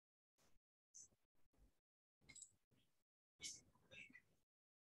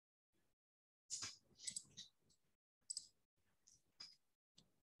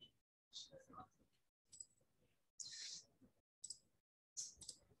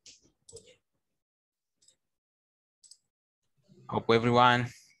Hope everyone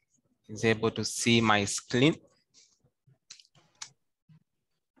is able to see my screen.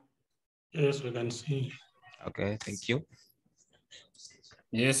 Yes, we can see. Okay, thank you.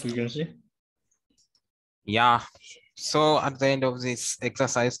 Yes, we can see. Yeah, so at the end of this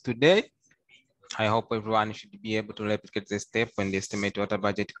exercise today, I hope everyone should be able to replicate the step and estimate water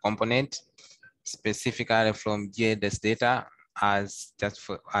budget component, specifically from GLDAS data as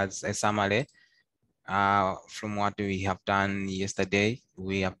a summary. From what we have done yesterday,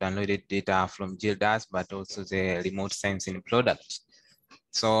 we have downloaded data from GLDAS, but also the remote sensing product.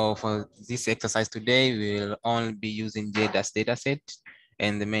 So for this exercise today, we will only be using GLDAS dataset.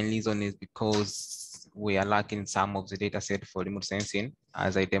 And the main reason is because we are lacking some of the dataset for remote sensing.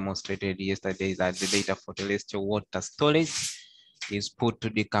 As I demonstrated yesterday, that the data for terrestrial water storage is put to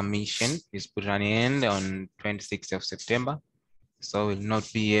decommission, is put on end on 26th of September. So we'll not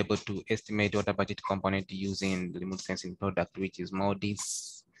be able to estimate water budget component using the remote sensing product, which is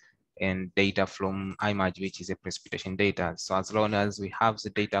MODIS and data from IMAGE, which is a precipitation data. So as long as we have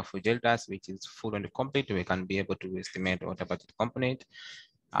the data for GLDAS, which is full and complete, we can be able to estimate water budget component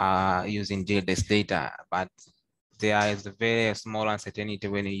using GLDAS data. But there is a very small uncertainty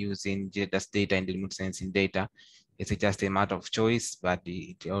when you're using GLDAS data and remote sensing data. It's just a matter of choice, but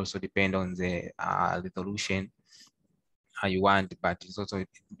it also depends on the resolution you want, but it's also,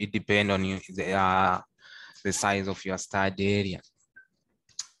 it depends on the size of your study area.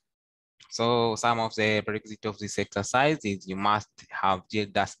 So some of the prerequisites of this exercise is you must have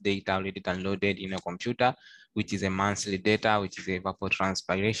GLDAS data already downloaded in your computer, which is a monthly data, which is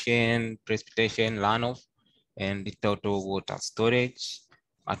evapotranspiration, precipitation, runoff, and the total water storage.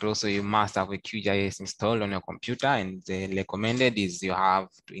 But also you must have a QGIS installed on your computer, and the recommended is you have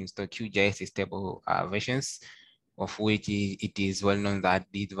to install QGIS stable versions, of which it is well known that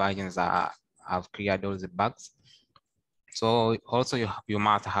these versions have cleared all the bugs. So also you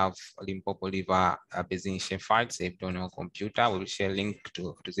must have Limpopo River basin shapefiles saved on your computer. We'll share a link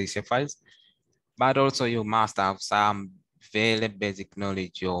to these shapefiles. But also you must have some very basic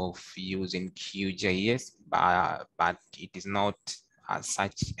knowledge of using QGIS, but it is not as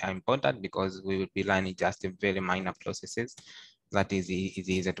such important because we will be learning just a very minor processes that is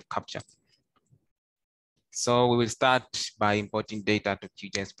easier to capture. So we will start by importing data to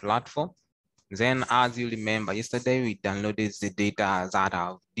QGIS platform. Then, as you remember, yesterday we downloaded the data that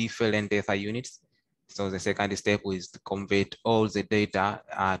have different data units. So the second step is to convert all the data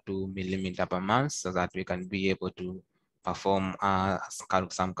to millimeter per month so that we can be able to perform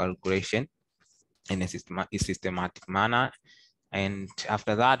some calculation in a systematic manner. And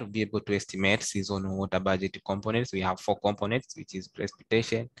after that, we'll be able to estimate seasonal water budget components. We have 4 components, which is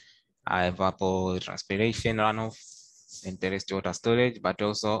precipitation, evapotranspiration, runoff, and terrestrial water storage, but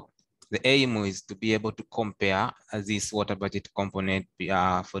also the aim is to be able to compare this water budget component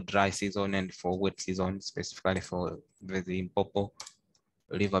for dry season and for wet season, specifically for the Limpopo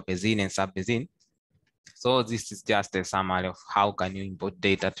River basin and sub-basin. So this is just a summary of how can you import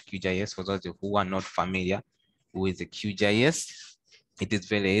data to QGIS. For those who are not familiar with the QGIS, it is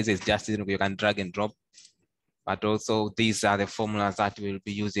very easy. It's just you can drag and drop. But also these are the formulas that we'll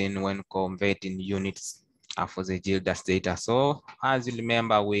be using when converting units for the GLDAS data. So as you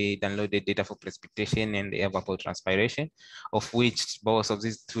remember, we downloaded data for precipitation and evapotranspiration, of which both of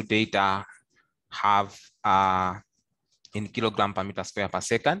these two data have in kilogram per meter square per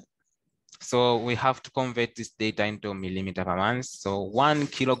second. So we have to convert this data into millimeter per month. So 1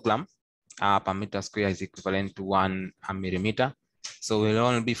 kilogram per meter square is equivalent to 1 millimeter. So we'll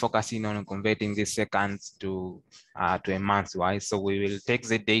only be focusing on converting these seconds to a month wise. So we will take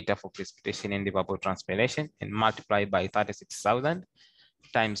the data for precipitation and evapotranspiration and multiply by 36,000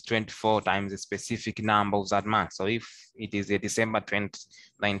 times 24 times the specific number of that month. So if it is a December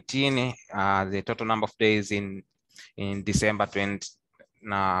 2019, the total number of days in December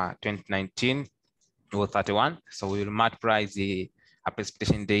 2019 was 31. So we will multiply the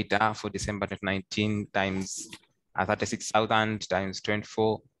precipitation data for December 2019 times 36,000 times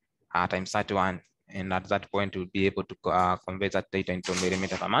 24 times 31. And at that point, we'll be able to convert that data into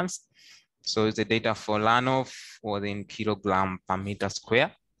millimeter per month. So the data for runoff was in kilogram per meter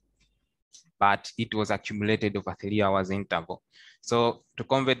square, but it was accumulated over 3 hours interval. So to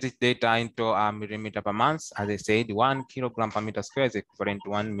convert this data into a millimeter per month, as I said, 1 kilogram per meter square is equivalent to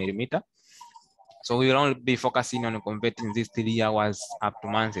 1 millimeter. So we will only be focusing on converting these 3 hours up to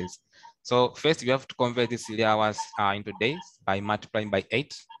months. So first we have to convert these 3 hours into days by multiplying by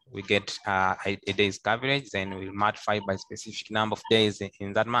 8. We get a day's coverage, then we'll multiply by specific number of days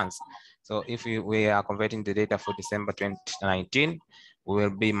in that month. So if we are converting the data for December 2019, we will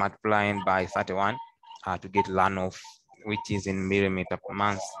be multiplying by 31 to get runoff which is in millimeter per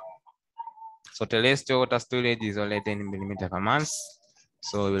month. So terrestrial water storage is already in millimeter per month,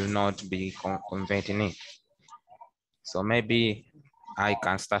 so we will not be converting it. So maybe I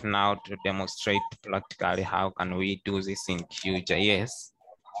can start now to demonstrate practically how can we do this in QGIS.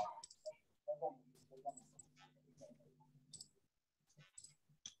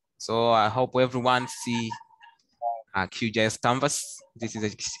 So I hope everyone see a QGIS canvas. This is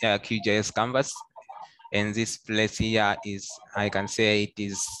a QGIS canvas. And this place here is, I can say it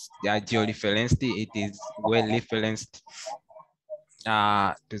is geo-referenced. It is well referenced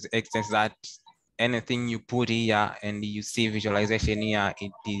to the extent that anything you put here and you see visualization here,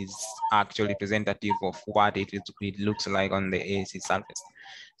 it is actually representative of what it looks like on the AAC surface.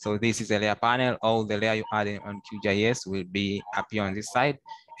 So this is a layer panel. All the layer you add on QGIS will be appear on this side.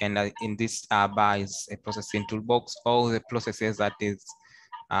 And in this bar is a processing toolbox. All the processes that is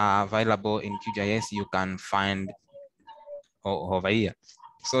available in QGIS you can find over here.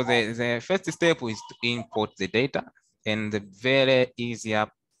 So the first step is to import the data, and the very easier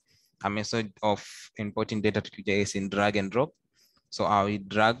method of importing data to QGIS in drag and drop. So I will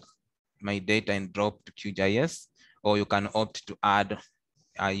drag my data and drop to QGIS, or you can opt to add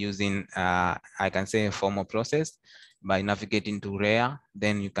using, I can say, a formal process by navigating to layer.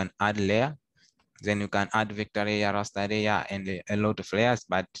 Then you can add layer. Then you can add vector layer, raster layer, and a lot of layers.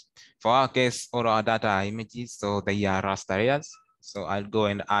 But for our case, all our data are images, so they are raster layers. So I'll go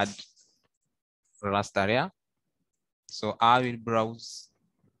and add raster layer. So I will browse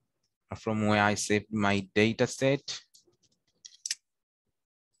from where I saved my data set.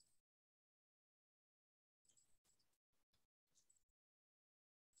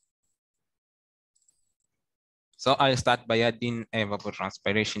 So I'll start by adding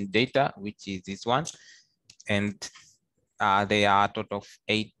evapotranspiration data, which is this one. And there are a total of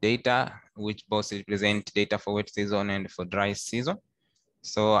 8 data, which both represent data for wet season and for dry season.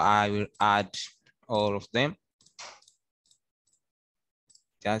 So I will add all of them.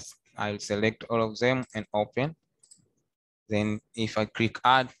 Just I'll select all of them and open. Then if I click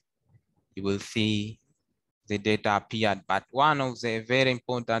add, you will see the data appeared. But one of the very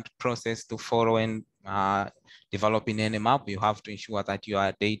important process to follow in developing any map, you have to ensure that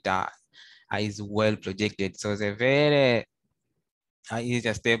your data is well projected. So the very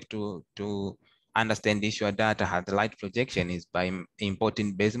easier step to understand if your data has the light projection is by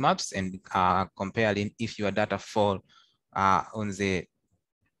importing base maps and comparing if your data fall on the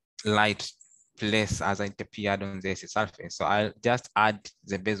light place as it appeared on the surface. So I'll just add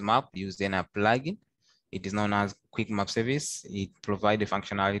the base map using a plugin. It is known as Quick Map Service. It provides the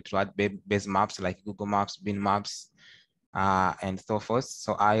functionality to add base maps like Google Maps, Bing Maps, and so forth.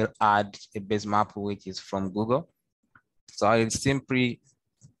 So I'll add a base map which is from Google. So I'll simply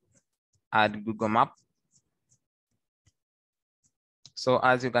add Google Map. So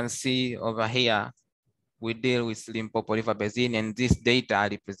as you can see over here, we deal with Limpopo River Basin, and this data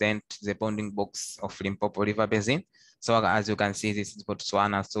represent the bounding box of Limpopo River Basin. So as you can see, this is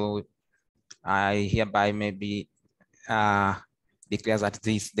Botswana. So I hereby maybe declare that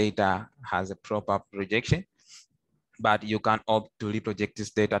this data has a proper projection, but you can opt to reproject this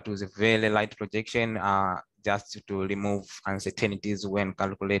data to the very light projection just to remove uncertainties when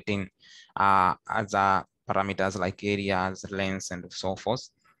calculating other parameters like areas, lengths, and so forth.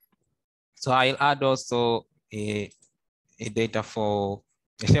 So I'll add also a data for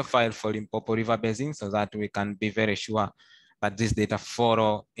a shape file for Limpopo River Basin so that we can be very sure that this data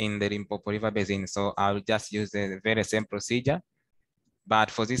follow in the Limpopo River Basin. So I'll just use a very same procedure.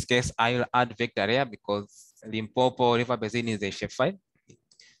 But for this case, I'll add vector layer because Limpopo River Basin is a shape file.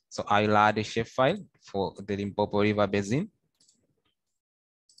 So I'll add a shape file for the Limpopo River Basin.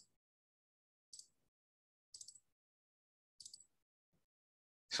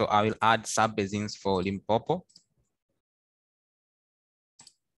 So I will add sub-basins for Limpopo.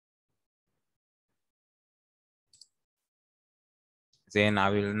 Then I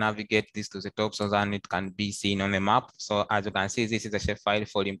will navigate this to the top so that it can be seen on the map. So as you can see, this is a shape file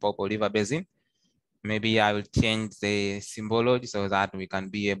for Limpopo River Basin. Maybe I will change the symbology so that we can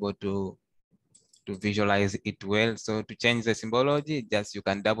be able to visualize it well. So to change the symbology, just you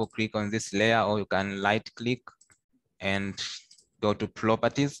can double click on this layer or you can right click and go to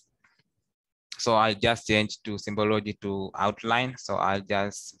properties. So I'll just change to symbology to outline. So I'll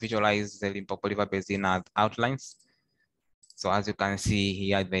just visualize the Limpopo River Basin as outlines. So as you can see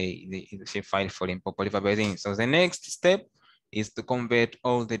here, the shape file for Limpopo River Basin. So the next step is to convert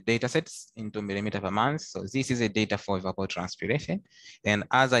all the data sets into millimeter per month. So this is a data for evapotranspiration. And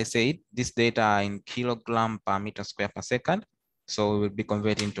as I said, this data are in kilogram per meter square per second. So we will be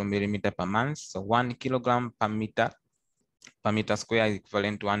converting to millimeter per month. So 1 kilogram per meter per meter square is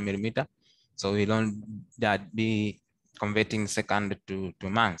equivalent to 1 millimeter. So we don't that be converting second to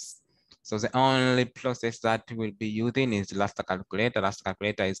months. So the only process that we'll be using is raster calculator. Raster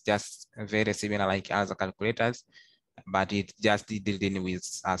calculator is just very similar like other calculators, but it's just dealing with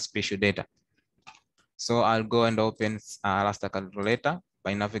spatial data. So I'll go and open raster calculator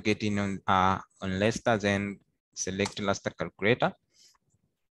by navigating on raster, then select raster calculator.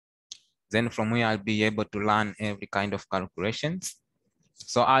 Then from here, I'll be able to learn every kind of calculations.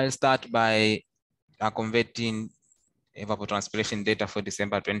 So I'll start by converting evapotranspiration data for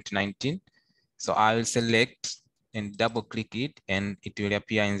December 2019. So I'll select and double click it, and it will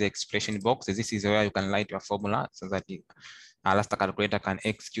appear in the expression box. This is where you can write your formula so that the raster calculator can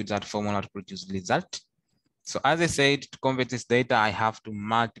execute that formula to produce the result. So as I said, to convert this data, I have to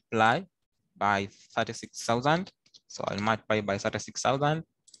multiply by 36,000. So I'll multiply by 36,000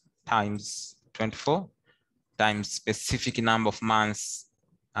 times 24 times specific number of months,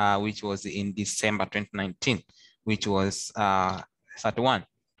 which was in December 2019, which was 31.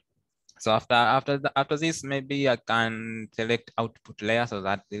 So after this, maybe I can select output layer so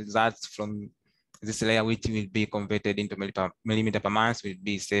that the results from this layer, which will be converted into millimeter per month, will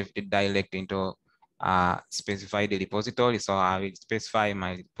be saved directly into specified repository. So I will specify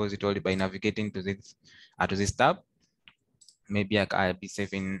my repository by navigating to this tab. Maybe I'll be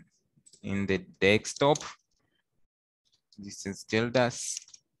saving in the desktop. This is GLDAS.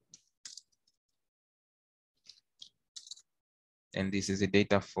 And this is the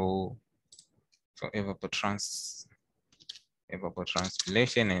data for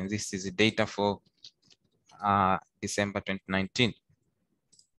evapotranspiration, and this is the data for December 2019.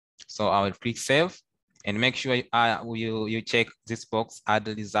 So I will click save and make sure you check this box, add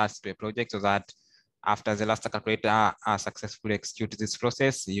the results to a project, so that after the raster calculator successfully executes this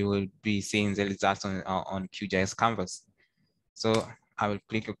process, you will be seeing the results on QGIS canvas. So I will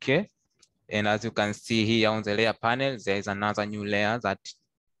click OK. And as you can see here on the layer panel, there is another new layer that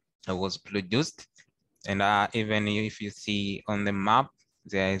was produced. And even if you see on the map,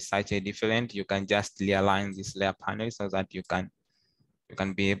 there is such a different, you can just realign this layer panel so that you can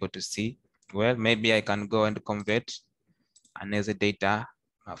be able to see. Well, maybe I can go and convert another data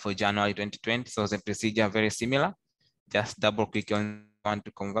for January 2020. So the procedure very similar. Just double click on one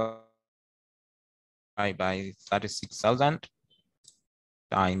to convert by 36,000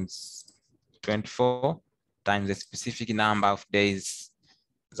 times 24 times the specific number of days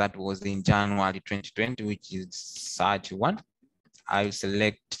that was in January 2020, which is 31. I will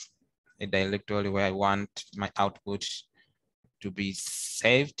select a directory where I want my output to be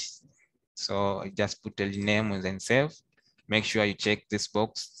saved. So I just put the name and then save. Make sure you check this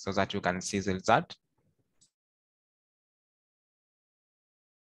box so that you can see the result.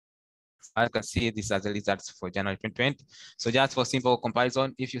 As you can see, these are the results for January 2020. So just for simple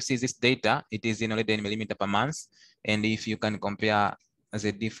comparison, if you see this data, it is in already in millimeter per month. And if you can compare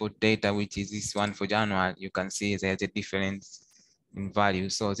the default data, which is this one for January, you can see there's a difference in value.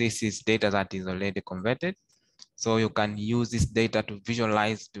 So this is data that is already converted. So you can use this data to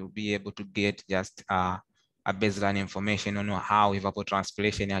visualize, to be able to get just a baseline information on how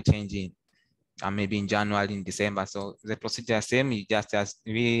evapotranspiration are changing. Maybe in January, in December. So the procedure is same. You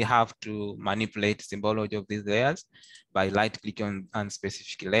we have to manipulate symbology of these layers by right clicking on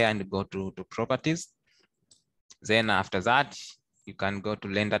specific layer and go to properties. Then after that, you can go to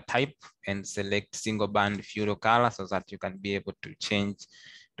render type and select single band fuel color so that you can be able to change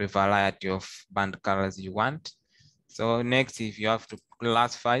the variety of band colors you want. So next, if you have to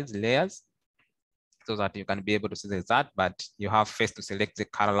classify the layers so that you can be able to see that, but you have first to select the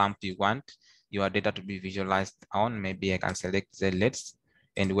color lamp you want your data to be visualized on. Maybe I can select the LEDs,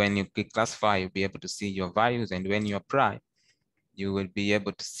 and when you click classify, you'll be able to see your values, and when you apply, you will be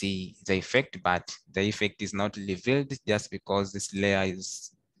able to see the effect, but the effect is not revealed just because this layer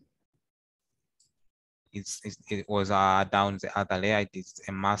it was down the other layer. It is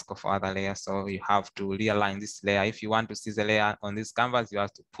a mask of other layers, so you have to realign this layer. If you want to see the layer on this canvas, you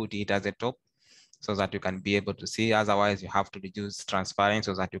have to put it at the top so that you can be able to see. Otherwise, you have to reduce transparency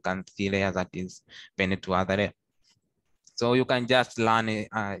so that you can see layer that is beneath to other layer. So you can just learn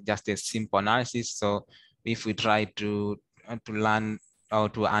just a simple analysis. So if we try to learn how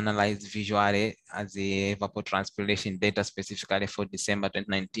to analyze visually as the evapotranspiration data specifically for December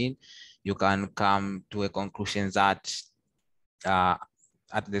 2019, you can come to a conclusion that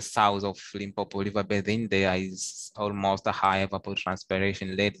at the south of Limpopo River Basin, there is almost a high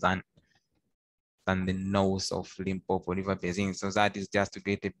evapotranspiration rate than the north of Limpopo River Basin. So that is just to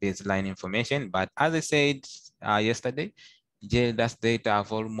get a baseline information. But as I said yesterday, GLDAS data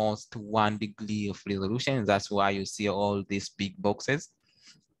have almost 1 degree of resolution. That's why you see all these big boxes.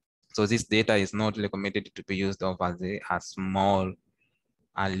 So this data is not recommended to be used over a small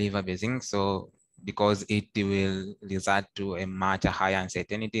liver basin. So because it will result to a much higher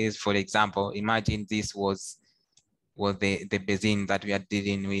uncertainties. For example, imagine this was the basin that we are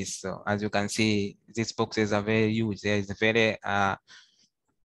dealing with. So as you can see, these boxes are very huge. There is a very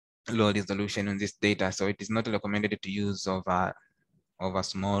low resolution on this data. So it is not recommended to use over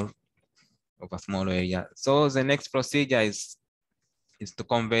small area. So the next procedure is to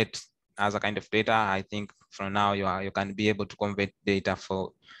convert as a kind of data. I think from now you can be able to convert data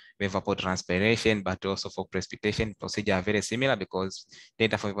for evapotranspiration, but also for precipitation. Procedure are very similar because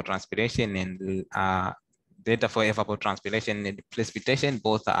data for evapotranspiration and data for evapotranspiration and precipitation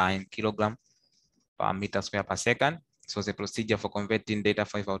both are in kilogram per meter square per second. So the procedure for converting data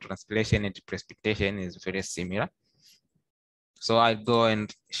for evapotranspiration and precipitation is very similar. So I'll go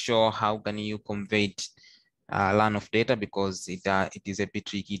and show how can you convert learn of data because it is a bit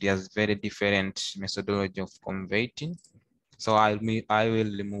tricky. It has very different methodology of converting. So I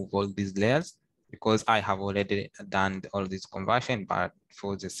will remove all these layers because I have already done all this conversion, but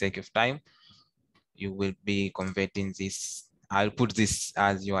for the sake of time, you will be converting this. I'll put this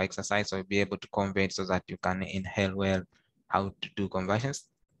as your exercise, so you'll be able to convert so that you can inhale well how to do conversions.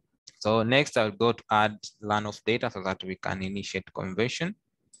 So next I'll go to add learn of data so that we can initiate conversion.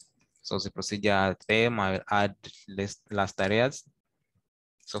 So the procedure same, I'll add last areas.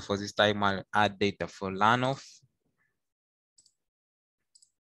 So for this time, I'll add data for learn of.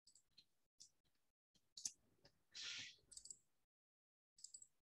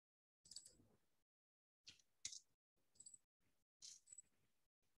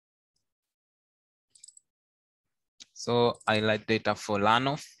 So I like data for learn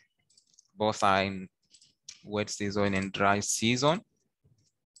of. Both are in wet season and dry season.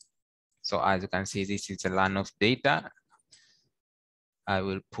 So as you can see, this is a learn of data. I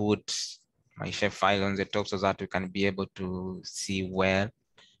will put my shapefile on the top so that we can be able to see well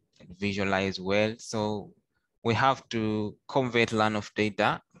and visualize well. So we have to convert learn of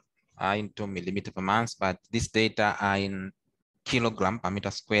data into millimeter per month, but this data are in kilogram per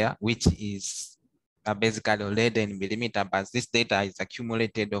meter square, which is basically already in millimeter, but this data is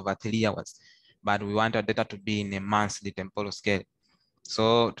accumulated over 3 hours. But we want our data to be in a monthly temporal scale.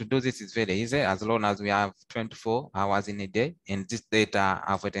 So to do this is very easy, as long as we have 24 hours in a day, and this data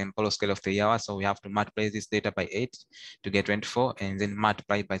have a temporal scale of 3 hours. So we have to multiply this data by 8 to get 24, and then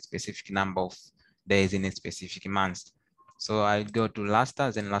multiply by specific number of days in a specific month. So I'll go to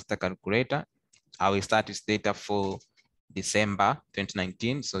raster, then raster calculator. I will start this data for December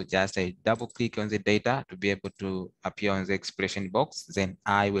 2019. So just I double click on the data to be able to appear on the expression box. Then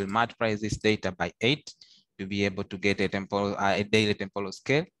I will multiply this data by 8 to be able to get a daily temporal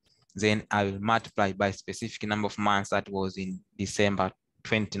scale. Then I will multiply by specific number of months that was in December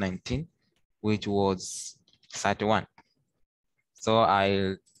 2019, which was 31. So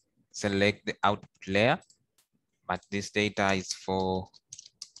I'll select the output layer, but this data is for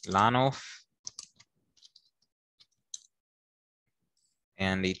learn of,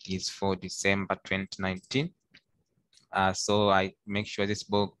 and it is for December 2019. So I make sure this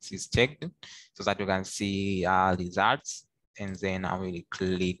box is checked so that you can see results, and then I will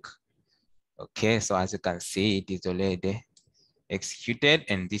click OK. So as you can see, it is already executed,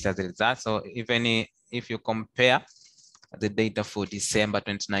 and these are the results. So even if you compare the data for December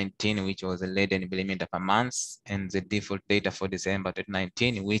 2019, which was 11 millimeter per month, and the default data for December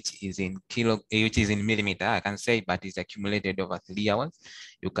 2019, which is in millimeter, I can say, but it's accumulated over 3 hours,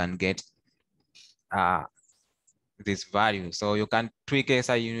 you can get this value. So you can tweak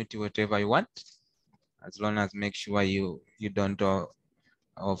SI unit to whatever you want, as long as make sure you don't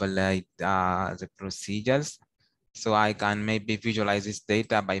overlay the procedures. So I can maybe visualize this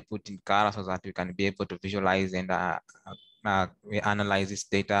data by putting color so that you can be able to visualize and we analyze this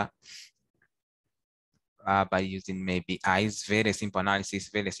data by using maybe eyes, very simple analysis,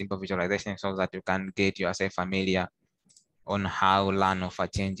 very simple visualization, so that you can get yourself familiar on how learn of a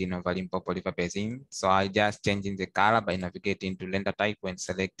change in over Limpopo River Basin. So I just changing the color by navigating to render type and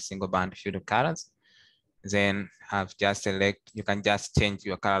select single band field of colors. Then I've just you can just change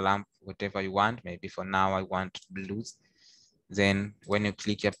your color lamp, whatever you want. Maybe for now I want blues. Then when you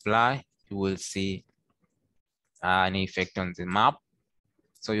click apply, you will see an effect on the map.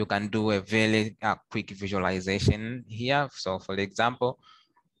 So you can do a very quick visualization here. So for example,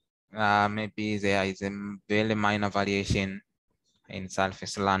 maybe there is a very minor variation in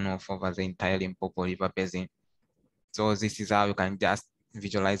surface runoff over the entire Limpopo River Basin. So this is how you can just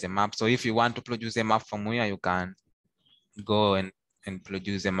visualize a map. So if you want to produce a map from here, you can go and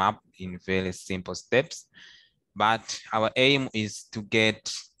produce a map in very simple steps. But our aim is to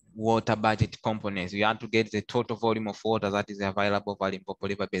get water budget components. We have to get the total volume of water that is available for Limpopo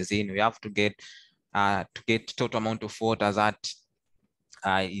River Basin. We have to get total amount of water that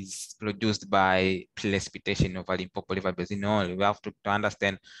is produced by precipitation of Limpopo River Basin only. We have to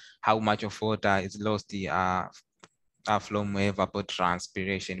understand how much of water is lost from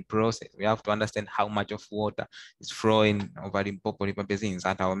evapotranspiration process. We have to understand how much of water is flowing over Limpopo River Basin.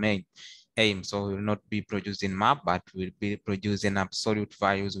 That's our main aim. So we will not be producing map, but we'll be producing absolute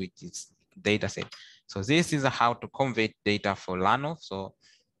values, which is data set. So this is how to convert data for runoff. So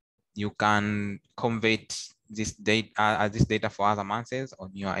you can convert this data for other months on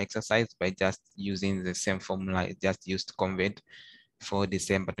your exercise by just using the same formula I just used to convert for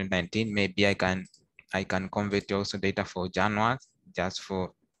December 2019. Maybe I can convert also data for January, just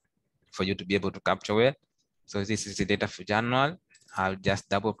for you to be able to capture it. So this is the data for January. I'll just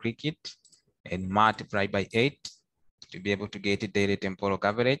double click it and multiply by 8 to be able to get a daily temporal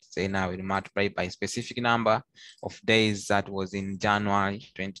coverage. Then I will multiply by a specific number of days that was in January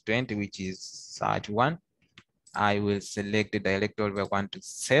 2020, which is 31. I will select the directory I want to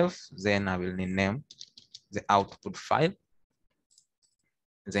save. Then I will rename the output file.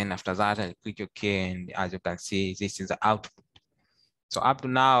 Then after that, I'll click OK. And as you can see, this is the output. So up to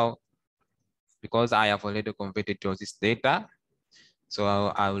now, because I have already converted to this data, so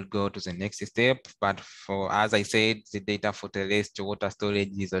I will go to the next step. But as I said, the data for terrestrial water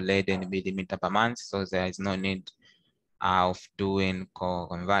storage is already in millimeter per month. So there is no need of doing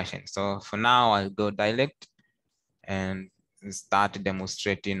conversion. So for now, I'll go direct and start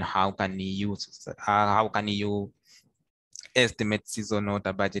demonstrating how can you estimate seasonal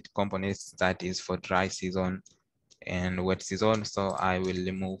water budget components, that is for dry season and wet season. So I will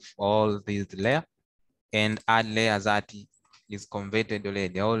remove all these layers and add layers that is converted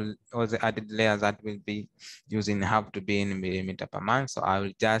already. All the added layers that we'll be using have to be in millimeter per month. So I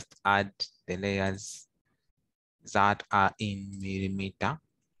will just add the layers that are in millimeter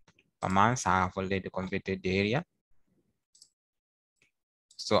per month. I have already converted the area.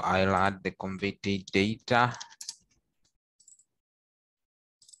 So I'll add the converted data.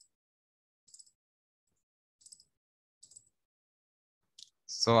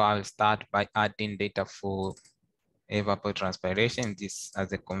 So I'll start by adding data for evapotranspiration, this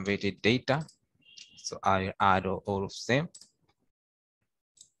as a converted data. So I'll add all of them.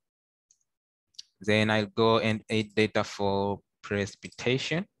 Then I'll go and add data for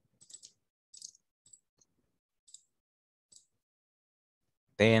precipitation.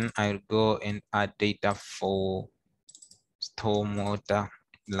 Then I'll go and add data for stormwater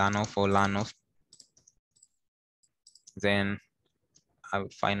runoff. Then I will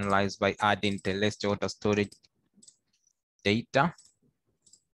finalize by adding terrestrial water storage data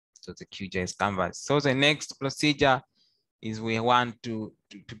to the QGIS canvas. So the next procedure is we want to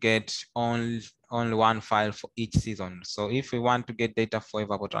get only one file for each season. So if we want to get data for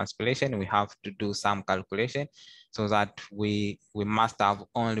evapotranspiration, we have to do some calculation so that we must have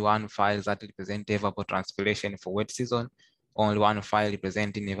only one file that represents evapotranspiration for wet season, only one file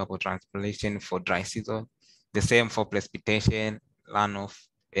representing evapotranspiration for dry season. The same for precipitation, runoff,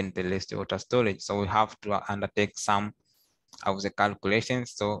 and terrestrial water storage. So we have to undertake some of the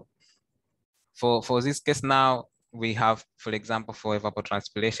calculations. So for this case now, we have, for example, for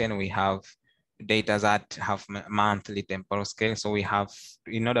evapotranspiration, we have data that have monthly temporal scale. So we have,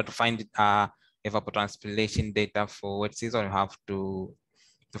 in order to find evapotranspiration data for wet season, you have to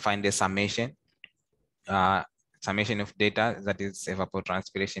find a summation of data that is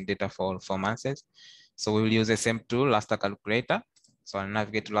evapotranspiration data for 4 months. So we will use the same tool, raster calculator. So I'll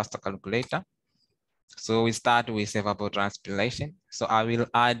navigate to raster calculator. So we start with evapotranspiration. So I will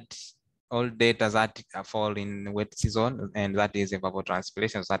add all data that fall in wet season, and that is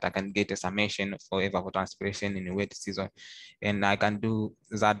evapotranspiration, so that I can get a summation for evapotranspiration in wet season. And I can do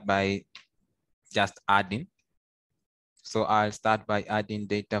that by just adding. So I'll start by adding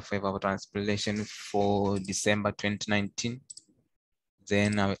data for evapotranspiration for December 2019.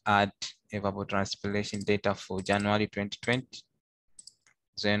 Then I'll add evapotranspiration data for January 2020.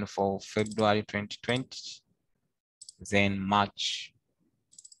 Then for February 2020. Then March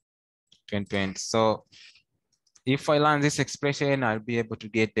 2020. So if I run this expression, I'll be able to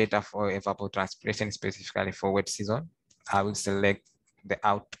get data for evapotranspiration specifically for wet season. I will select the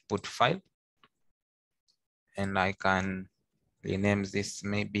output file and I can rename this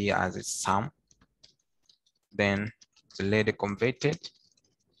maybe as a sum. Then select converted,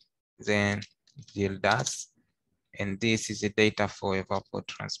 then GLDAS, and this is the data for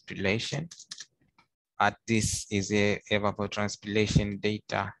evapotranspiration. this is a evapotranspiration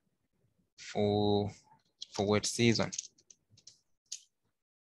data for wet season.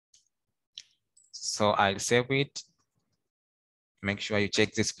 So I'll save it. Make sure you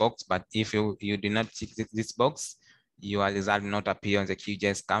check this box, but if you do not check this box, your result will not appear on the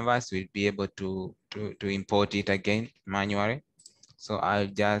QGIS canvas. We'll be able to import it again manually. So I'll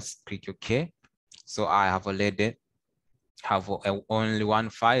just click OK. So I have already have only one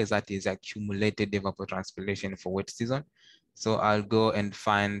file that is accumulated evapotranspiration for wet season. So I'll go and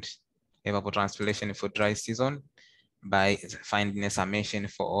find evapotranspiration for dry season by finding a summation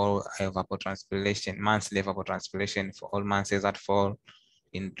for all evapotranspiration, monthly evapotranspiration for all months that fall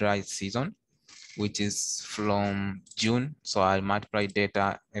in dry season, which is from June. So I'll multiply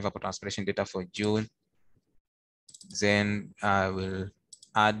data, evapotranspiration data for June. Then I will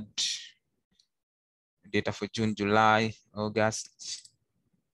add data for June, July, August,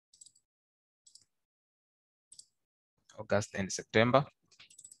 and September.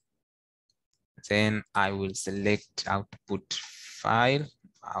 Then I will select output file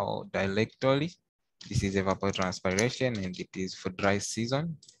or directory. This is evapotranspiration and it is for dry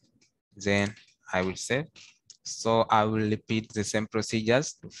season. Then I will save. So I will repeat the same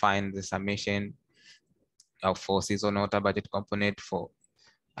procedures to find the summation of for seasonal water budget component for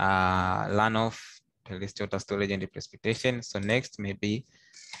runoff, terrestrial water storage, and precipitation. So next, maybe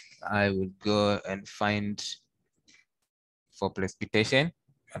I will go and find for precipitation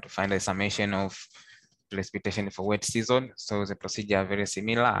to find a summation of precipitation for wet season. So the procedure are very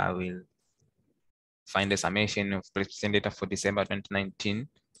similar. I will find a summation of precipitation data for December 2019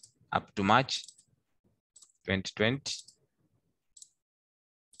 up to March 2020.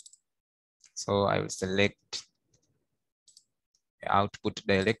 So I will select output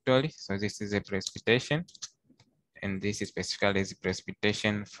directory. So this is a precipitation, and this is specifically the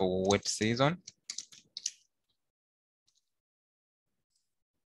precipitation for wet season.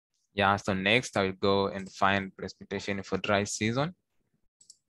 Yeah, so next I will go and find precipitation for dry season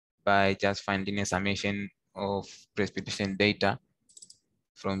by just finding a summation of precipitation data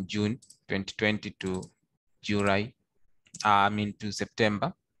from June 2020 to July, to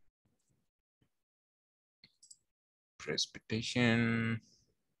September. Precipitation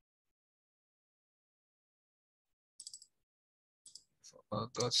for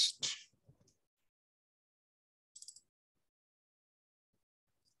August.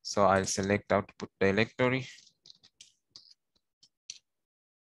 So I'll select output directory.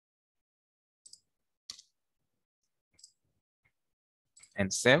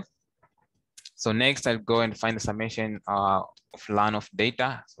 And save. So next I'll go and find the summation of runoff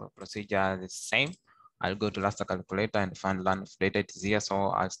data. So procedure is the same. I'll go to raster calculator and find runoff data. It is here. So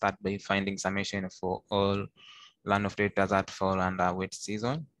I'll start by finding summation for all runoff data that fall under wet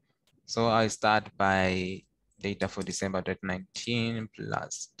season. So I start by data for December 2019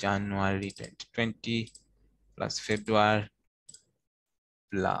 plus January 2020 plus February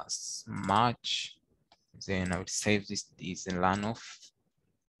plus March. Then I would save this in runoff.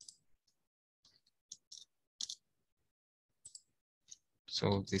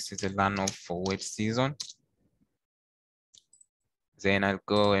 So this is a runoff for wet season. Then I'll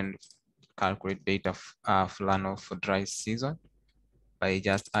go and calculate data for runoff for dry season by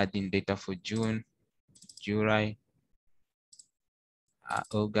just adding data for June, July,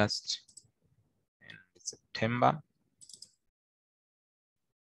 August, and September.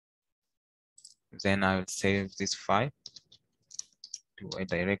 Then I will save this file to a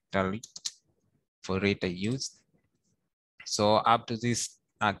directory for it to use. So up to this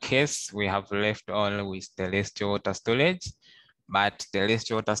case, we have left all with terrestrial water storage, but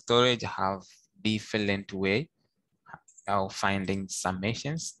terrestrial water storage have different way of finding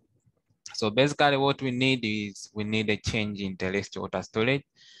summations. So basically what we need is we need a change in terrestrial water storage.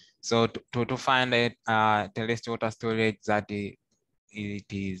 So to find a terrestrial water storage that it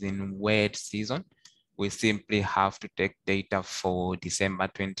is in wet season, we simply have to take data for December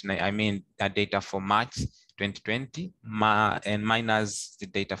 29, data for March 2020 and minus the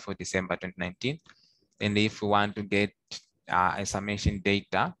data for December 2019. And if we want to get a summation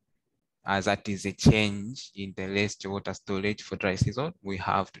data, that is a change in the terrestrial water storage for dry season, we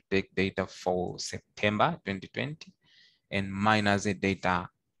have to take data for September 2020 and minus the data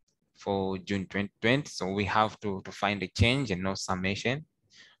for June 2020. So we have to find a change and no summation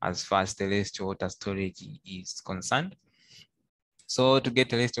as far as the terrestrial water storage is concerned. So to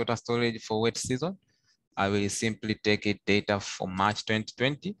get terrestrial water storage for wet season, I will simply take a data for March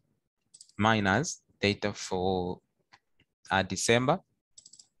 2020 minus data for December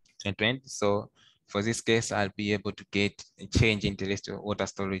 2020. So for this case, I'll be able to get a change in terrestrial water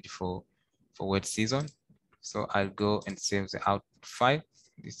storage for for wet season. So I'll go and save the output file.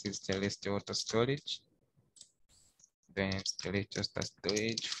 This is terrestrial water storage. Then terrestrial water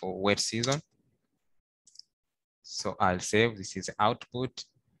storage for wet season. So I'll save, this is the output.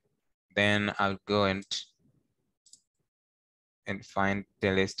 Then I'll go and find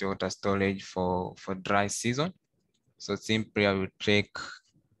terrestrial water storage for dry season. So simply I will check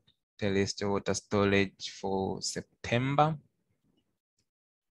terrestrial water storage for September,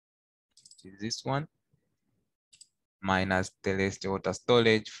 which is this one, minus terrestrial water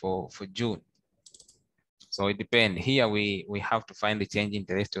storage for June. So it depends. Here we have to find the change in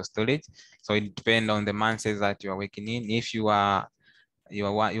terrestrial storage. So it depends on the months that you are working in. If you want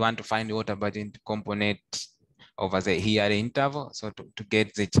to find the water budget component over the year interval, so to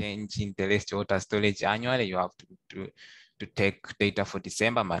get the change in terrestrial water storage annually, you have to take data for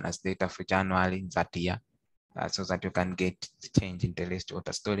December minus data for January in that year, so that you can get the change in terrestrial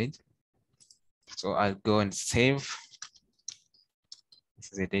water storage. So I'll go and save.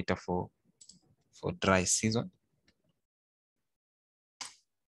 This is the data for dry season.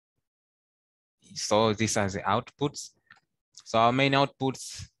 So these are the outputs. So our main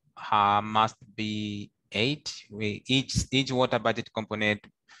outputs must be 8. Each water budget component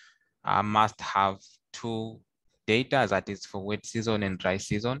must have 2 data, that is for wet season and dry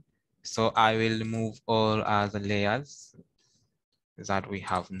season. So I will remove all other layers that we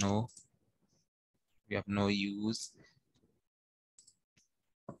have no use.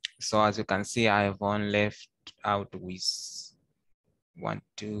 So as you can see, I have only left out with 1,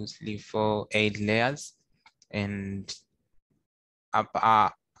 2, 3, 4, 8 layers. And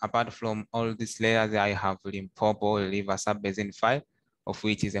apart from all these layers, I have Limpopo River Subbasin file, of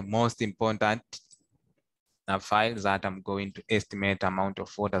which is the most important file that I'm going to estimate amount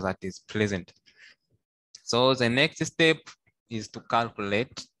of water that is present. So the next step is to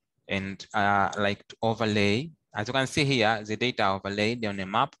calculate and like to overlay. As you can see here, the data overlaid on a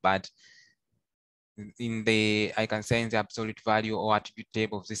map, but in the, I can say in the absolute value or attribute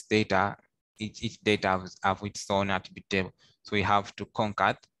table of this data, each data have its own attribute table. So we have to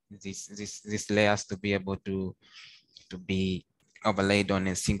concat these layers to be able to be overlaid on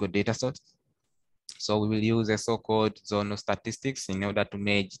a single data source. So we will use a so-called zonal statistics in order to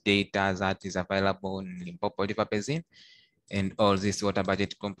merge data that is available in Limpopo River Basin, and all these water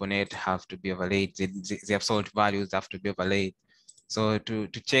budget component have to be overlaid. The absolute values have to be overlaid. So to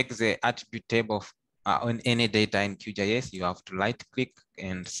check the attribute table on any data in QGIS, you have to right click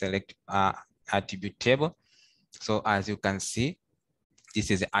and select attribute table. So as you can see, this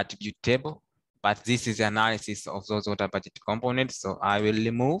is the attribute table, but this is the analysis of those water budget components. So I will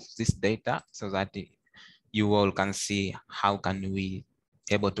remove this data so that you all can see how can we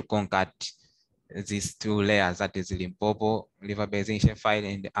able to concat these 2 layers, that is Limpopo River Basin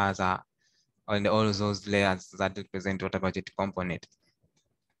shapefile and other, and all those layers that represent water budget component.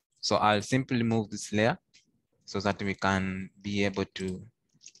 So I'll simply remove this layer so that we can be able to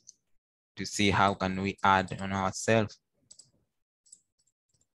see how can we add on ourselves.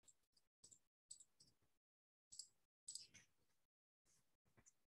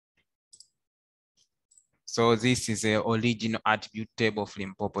 So this is the original attribute table of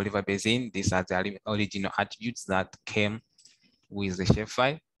Limpopo River Basin. These are the original attributes that came with the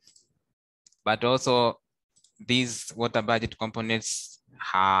shapefile. But also these water budget components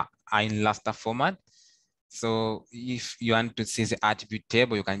are in raster format. So if you want to see the attribute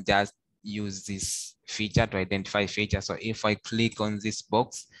table, you can just use this feature to identify feature. So if I click on this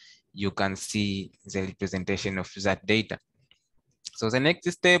box, you can see the representation of that data. So the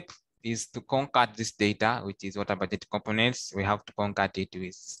next step is to concat this data, which is water budget components. We have to concat it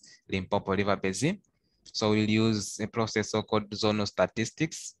with Limpopo River Basin. So we'll use a process called zonal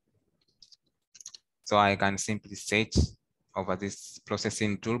statistics. So I can simply search over this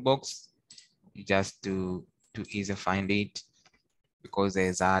processing toolbox just to easily find it, because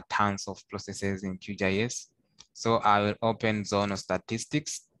there's tons of processes in QGIS. So I will open zonal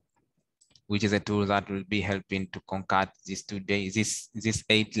statistics, which is a tool that will be helping to concat these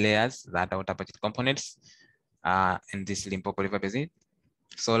 8 layers that are water budget components in this Limpopo River Basin.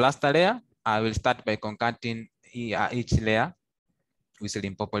 So last layer, I will start by concating each layer with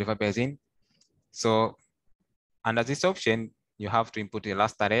Limpopo River Basin. So under this option, you have to input the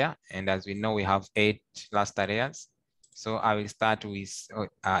raster layer, and as we know, we have 8 raster layers. So I will start with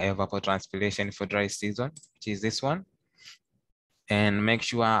evapotranspiration for dry season, which is this one. And make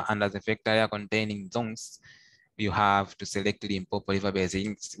sure under the vector layer containing zones, you have to select Limpopo River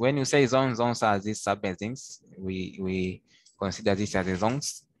Basins. When you say zones are these sub-basins. We consider this as the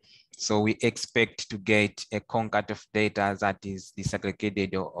zones. So we expect to get a concat of data that is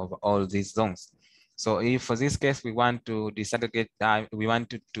disaggregated of all these zones. So if for this case, we want to disaggregate, we want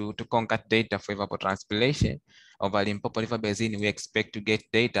to concat data for evapotranspiration over Limpopo River Basin, we expect to get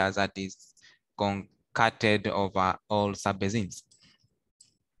data that is concatenated over all subbasins.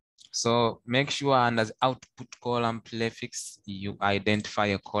 So make sure under the output column prefix, you identify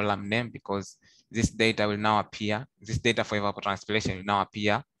a column name, because this data will now appear, this data for evapotranspiration will now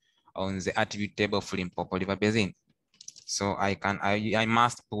appear on the attribute table for Limpopo River Basin. So I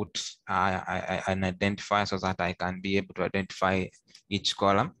must put an identifier so that I can be able to identify each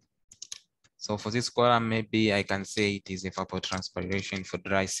column. So for this column, maybe I can say it is evapotranspiration for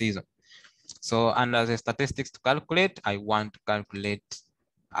dry season. So under the statistics to calculate, I want to calculate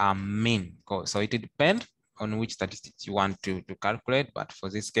a mean. So it depends on which statistics you want to calculate, but for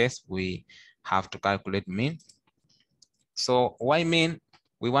this case, we have to calculate mean. So why mean?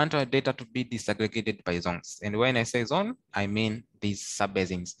 We want our data to be disaggregated by zones. And when I say zone, I mean these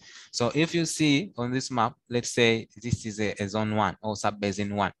subbasins. So if you see on this map, let's say this is a zone 1 or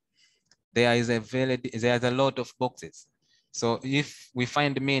subbasin 1. There's a lot of boxes. So if we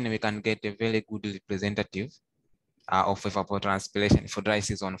find mean, we can get a very good representative of evapotranspiration for dry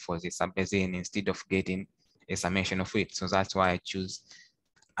season for the subbasin instead of getting a summation of it. So that's why I choose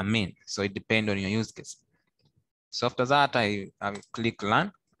a mean. So it depends on your use case. So after that, I click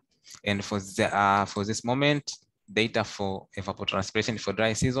Learn. And for this moment, data for evapotranspiration for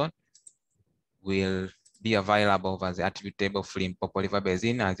dry season will be available over the attribute table for Limpopo River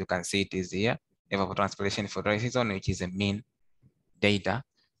Basin. As you can see, it is here, evapotranspiration for dry season, which is a mean data.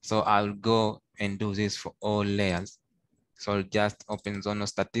 So I'll go and do this for all layers. So I'll just open zonal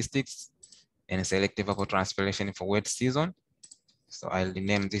statistics and select evapotranspiration for wet season. So I'll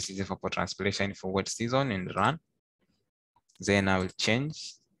rename this is evapotranspiration for wet season and run. Then I will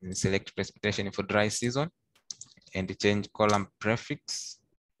change and select precipitation for dry season and change column prefix.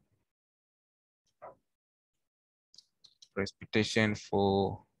 Precipitation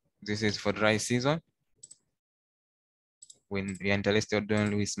for, this is for dry season. When we are interested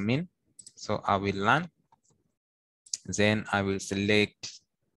only with mean. So I will learn. Then I will select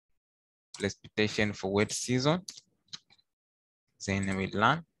precipitation for wet season. Then I will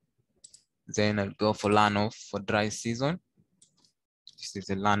learn. Then I'll go for learn off for dry season. This is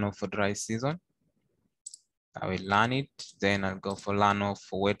a learn off for dry season. I will learn it. Then I'll go for learn off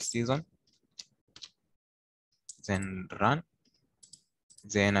for wet season. Then run.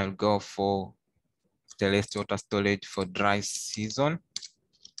 Then I'll go for terrestrial water storage for dry season.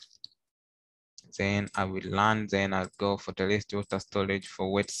 Then I will learn. Then I'll go for terrestrial water storage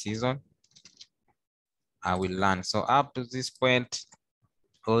for wet season. I will learn. So up to this point,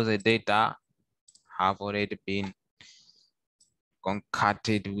 all the data have already been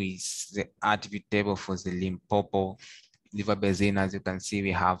concatenated with the attribute table for the Limpopo River Basin. As you can see,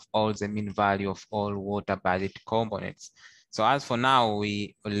 we have all the mean value of all water budget components. So as for now,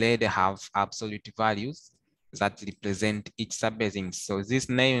 we already have absolute values that represent each subbasin. So this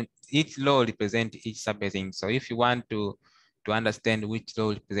name, each law represents each subbasin. So if you want to understand which law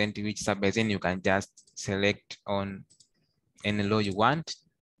represents which subbasin, you can just select on any law you want.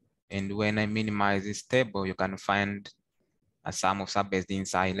 And when I minimize this table, you can find a sum of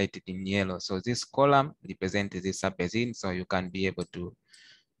subbasins highlighted in yellow. So this column represents this subbasin, so you can be able to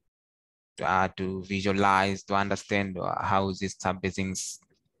visualize, to understand how these subbasins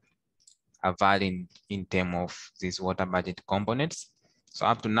are varying in terms of these water budget components. So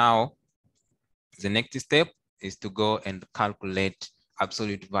up to now, the next step is to go and calculate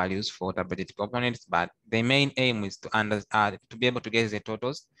absolute values for water budget components, but the main aim is to be able to get the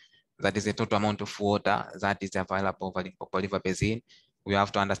totals. That is the total amount of water that is available over the Limpopo River Basin. We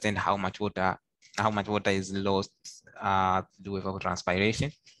have to understand how much water is lost through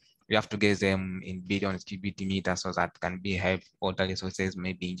evapotranspiration. We have to get them in billions cubic meters so that can be help water resources,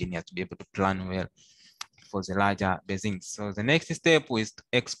 maybe engineers to be able to plan well for the larger basins. So the next step is to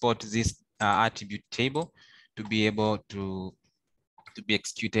export this attribute table to be able to be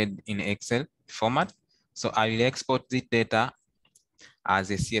executed in Excel format. So I will export this data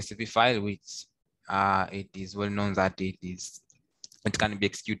as a CSV file, which it is well known that it can be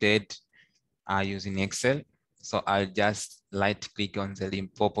executed using Excel. So I'll just right click on the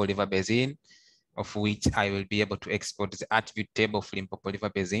Limpopo River Basin, of which I will be able to export the attribute table for Limpopo River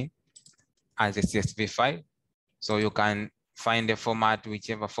Basin as a CSV file. So you can find the format,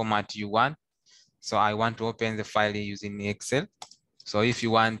 whichever format you want. So I want to open the file using Excel. So if you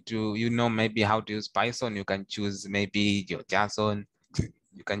want to, maybe how to use Python, you can choose maybe JSON.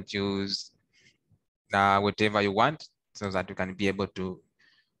 You can choose whatever you want so that you can be able to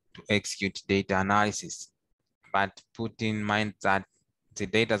to execute data analysis. But put in mind that the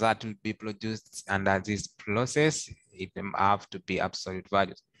data that will be produced under this process, it have to be absolute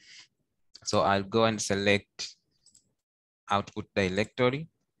values. So I'll go and select output directory.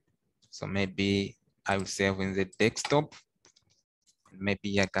 So maybe I will save in the desktop.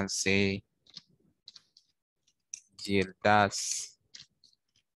 Maybe I can say GLDAS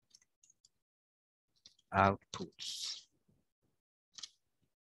outputs.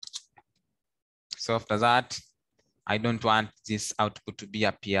 So after that, I don't want this output to be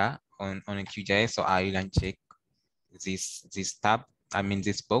appear on a QGIS, so I will uncheck this tab,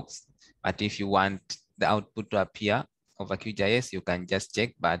 this box. But if you want the output to appear over QGIS, you can just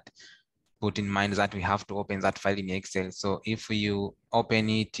check, but put in mind that we have to open that file in Excel. So if you open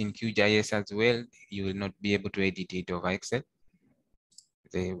it in QGIS as well, you will not be able to edit it over Excel.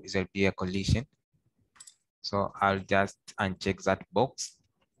 There will be a collision. So I'll just uncheck that box.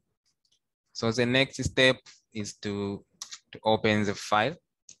 So the next step is to open the file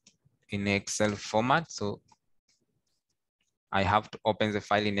in Excel format. So I have to open the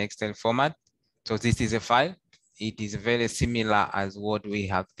file in Excel format. So this is a file. It is very similar as what we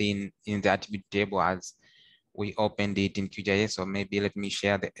have seen in the attribute table as we opened it in QGIS. So maybe let me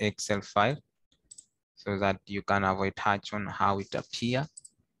share the Excel file so that you can have a touch on how it appears.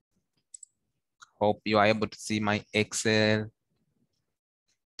 Hope you are able to see my Excel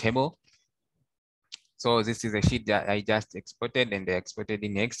table. So this is a sheet that I just exported, and I exported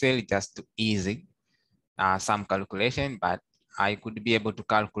in Excel just to easy some calculation, but I could be able to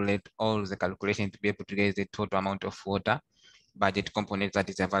calculate all the calculation to be able to get the total amount of water budget component that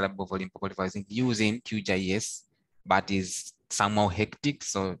is available for improvising using QGIS, but is somehow hectic.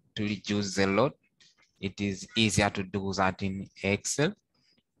 So to reduce the load, it is easier to do that in Excel.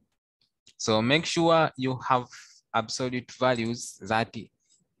 So make sure you have absolute values that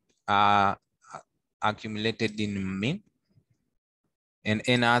are accumulated in mean, and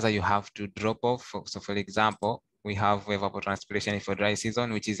any other you have to drop off. So for example, we have evapotranspiration for dry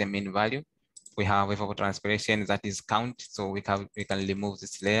season, which is a mean value. We have evapotranspiration that is count, so we can remove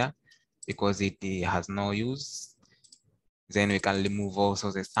this layer because it has no use. Then we can remove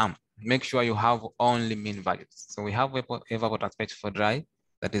also the sum. Make sure you have only mean values. So we have evapotranspiration for dry,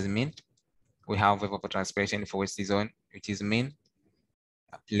 that is mean. We have evapotranspiration for wet season, which is mean.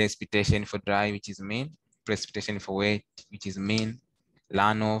 Precipitation for dry, which is mean. Precipitation for wet, which is mean.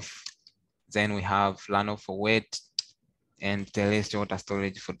 Runoff. Then we have runoff for wet, and terrestrial water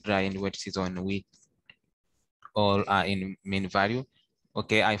storage for dry and wet season, which all are in mean value.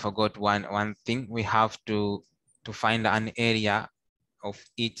 Okay, I forgot one thing. We have to find an area of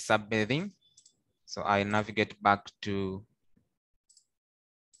each subbasin. So I navigate back to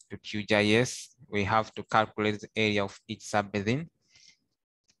QGIS. We have to calculate the area of each subbasin.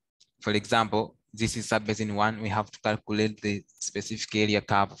 For example, this is subbasin 1. We have to calculate the specific area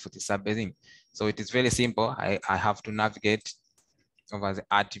curve for the subbasin. So it is very simple. I have to navigate over the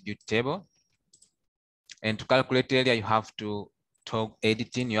attribute table. And to calculate area, you have to toggle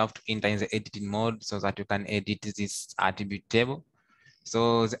editing. You have to enter in the editing mode so that you can edit this attribute table.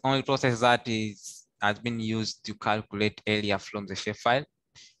 So the only process that has been used to calculate area from the shapefile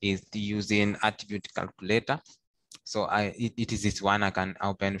is using attribute calculator. So it is this one. I can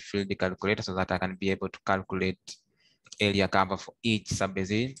open field calculator so that I can be able to calculate area cover for each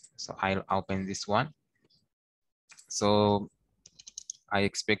subbasin. So I'll open this one. So I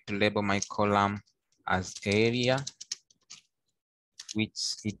expect to label my column as area,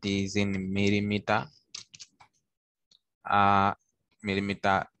 which it is in millimeter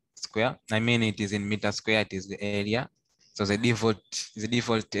square. It is in meter square. It is the area. So the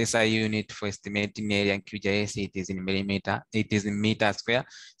default SI unit for estimating area in QGIS, it is in millimeter. It is in meter square.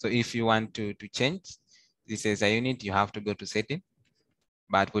 So if you want to change this SI unit, you have to go to setting.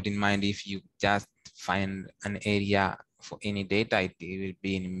 But put in mind, if you just find an area for any data, it will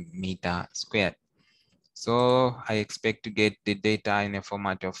be in meter squared. So I expect to get the data in a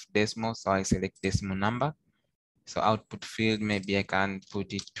format of decimal. So I select decimal number. So output field, maybe I can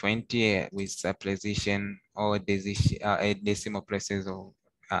put it 20 with a precision or a decimal places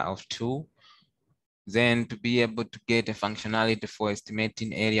of 2. Then to be able to get a functionality for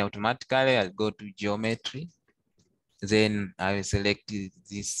estimating area automatically, I'll go to geometry. Then I will select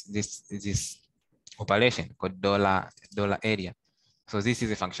this operation called dollar area. So this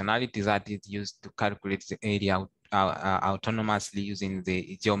is a functionality that is used to calculate the area autonomously using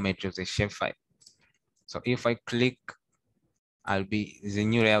the geometry of the shapefile. So if I click, the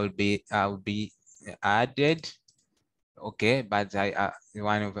new layer will be added. Okay, but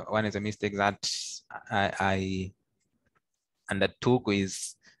one of the mistakes that I undertook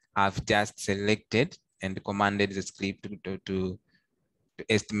is I've just selected and commanded the script to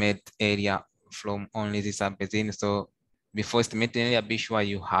estimate area from only the sub-basin. So before estimating area, be sure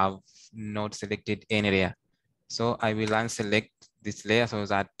you have not selected any layer. So I will unselect this layer so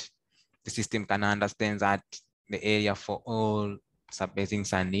that the system can understand that the area for all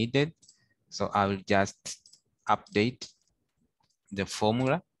sub-basins are needed. So I will just update the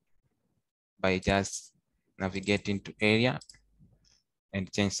formula by just navigating to area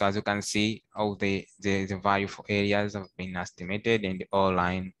and change. So as you can see, all the value for areas have been estimated in the all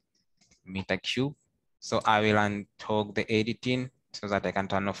line meter cube. So I will untoggle the editing so that I can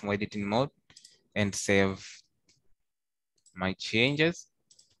turn off my editing mode and save my changes.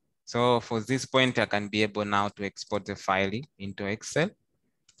 So for this point, I can be able now to export the file into Excel.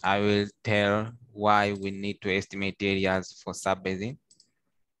 I will tell why we need to estimate areas for sub-basin.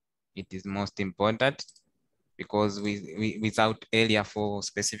 It is most important because without area for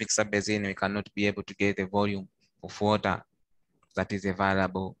specific sub-basin, we cannot be able to get the volume of water that is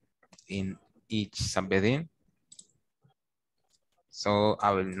available in each sub-basin. So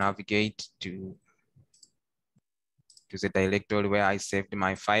I will navigate to the directory where I saved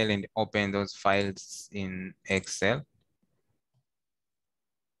my file and open those files in Excel.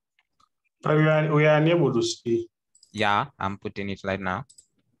 But we are unable to see. Yeah, I'm putting it right now.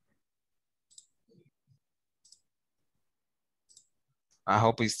 I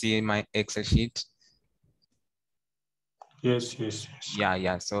hope you see my Excel sheet. Yes.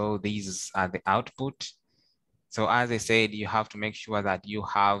 Yeah. So these are the output. So as I said, you have to make sure that you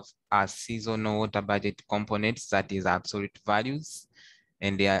have a seasonal water budget components that is absolute values,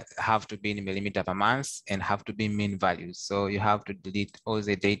 and they have to be in millimeter per month and have to be mean values. So you have to delete all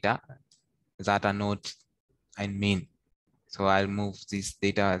the data that are not in mean. So I'll move this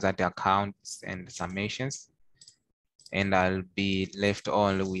data as at accounts and summations, and I'll be left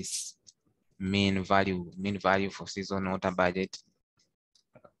all with mean value for seasonal water budget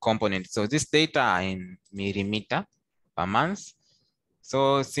component. So this data in millimeter per month.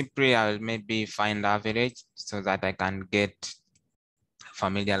 So simply I'll maybe find average so that I can get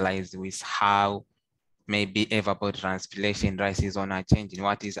familiarized with how maybe evapotranspiration dry season are changing.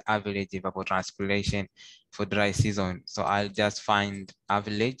 What is average evapotranspiration for dry season? So I'll just find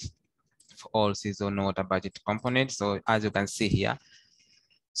average for all seasonal water budget components. So as you can see here,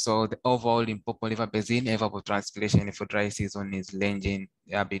 so the overall in Popo River Basin evapotranspiration for dry season is ranging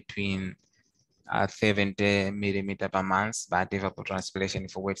between 70 millimeter per month, but evapotranspiration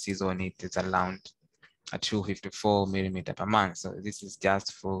for wet season it is around 254 millimeter per month. So this is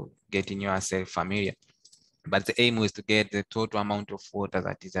just for getting yourself familiar. But the aim is to get the total amount of water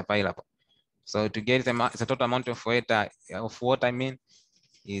that is available. So to get the total amount of water,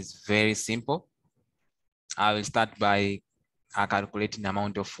 is very simple. I will start by calculating the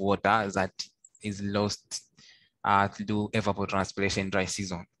amount of water that is lost through evapotranspiration dry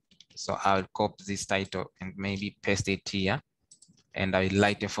season. So I'll copy this title and maybe paste it here. And I will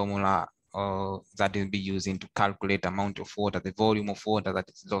write a formula that will be using to calculate the amount of water, the volume of water that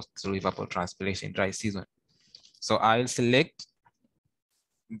is lost through evapotranspiration dry season. So I'll select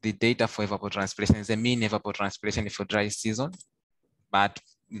the data for evapotranspiration, the mean evapotranspiration for dry season. But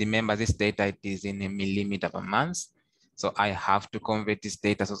remember this data, it is in a millimeter per month. So I have to convert this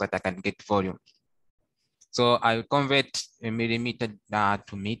data so that I can get volume. So I will convert a millimeter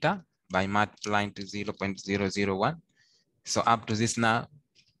to meter by multiplying to 0.001. So up to this now,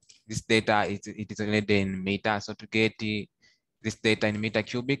 this data it is already in meter. So to get this data in meter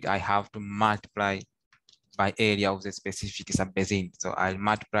cubic, I have to multiply by area of the specific sub-basin. So I'll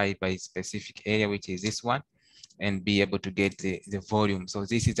multiply by specific area, which is this one, and be able to get the volume. So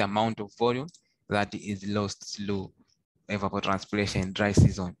this is the amount of volume that is lost through evapotranspiration dry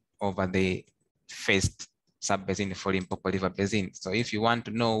season over the first sub-basin for Limpopo River Basin. So if you want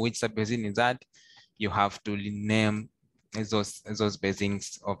to know which sub-basin is that, you have to rename those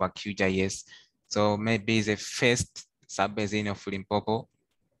basins over QGIS. So maybe the first sub-basin of Limpopo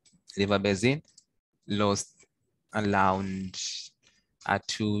River Basin lost around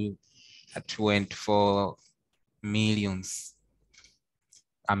 24 millions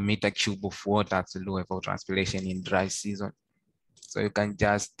a meter cube of water through evapotranspiration in dry season. So you can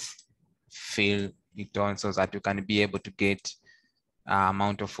just fill it on so that you can be able to get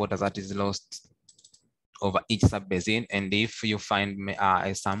amount of water that is lost over each sub-basin. And if you find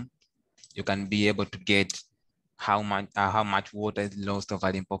a sum, you can be able to get how much water is lost over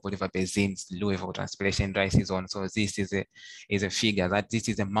the Limpopo River Basin through evapotranspiration dry season. So this is a figure that this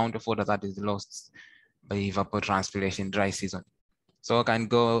is the amount of water that is lost by evapotranspiration dry season. So I can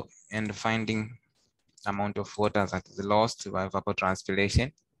go and finding amount of water that is lost by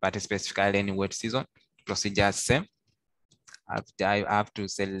evapotranspiration but specifically in wet season. Procedure same. I have to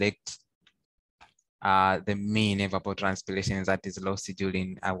select the mean evapotranspiration that is lost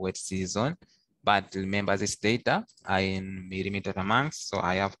during a wet season. But remember, this data are in millimeter per month, so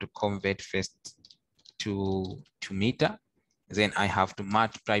I have to convert first to meter. Then I have to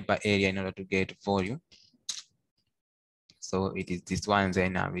multiply by area in order to get volume. So it is this one,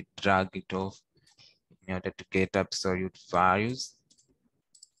 then I will drag it off in order to get absolute values.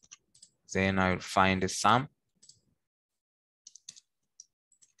 Then I will find the sum.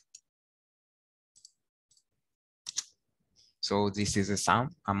 So this is the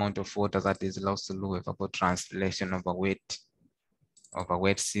sum amount of water that is lost through evapotranspiration over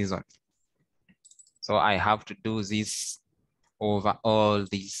wet season. So I have to do this over all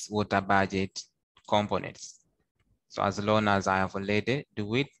these water budget components. So as long as I have already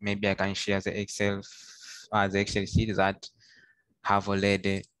do it, maybe I can share the Excel sheet that have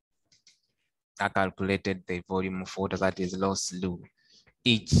already calculated the volume of water that is lost through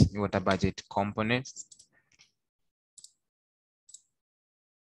each water budget component.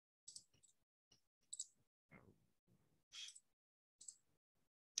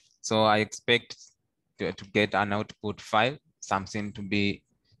 So I expect to get an output file, something to be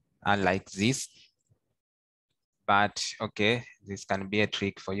like this. But okay, this can be a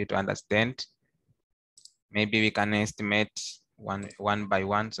trick for you to understand. Maybe we can estimate one by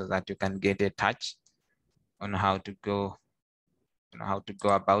one so that you can get a touch on how to go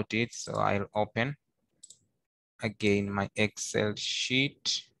about it. So I'll open again my Excel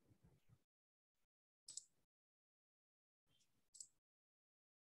sheet.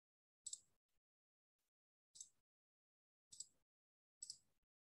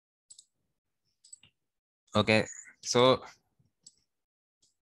 Okay, so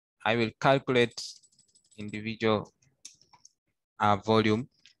I will calculate individual volume,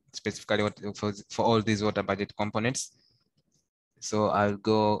 specifically for all these water budget components. So I'll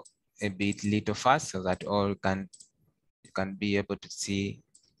go a bit little fast so that you can be able to see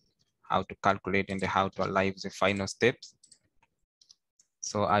how to calculate and how to arrive the final steps.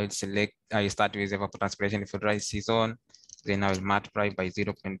 So I will start with evapotranspiration for dry season. Then I will multiply by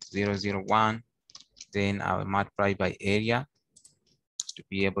 0.001. Then I will multiply by area to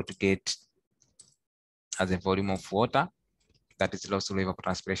be able to get as a volume of water that is lost through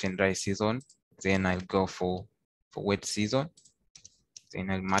evapotranspiration dry season. Then I'll go for wet season. Then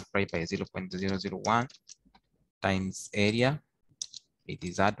I'll multiply by 0.001 times area. It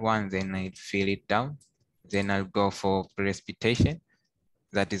is that one. Then I'll fill it down. Then I'll go for precipitation.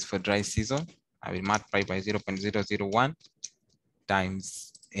 That is for dry season. I will multiply by 0.001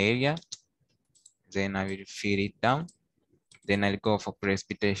 times area. Then I will fill it down. Then I'll go for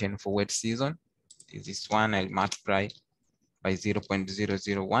precipitation for wet season. This one I'll multiply by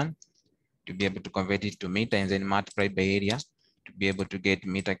 0.001 to be able to convert it to meter, and then multiply by area to be able to get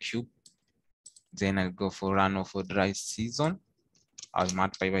meter cube. Then I'll go for runoff for dry season. I'll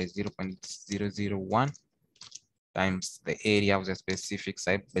multiply by 0.001 times the area of the specific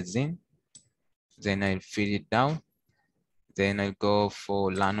site basin. Then I'll fill it down. Then I'll go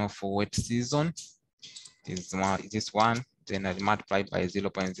for runoff for wet season. This one. Then I'll multiply by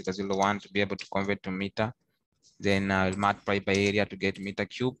 0.001 to be able to convert to meter. Then I'll multiply by area to get meter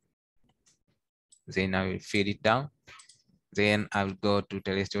cube. Then I will fill it down. Then I will go to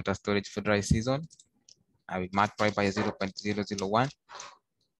terrestrial water storage for dry season. I will multiply by 0.001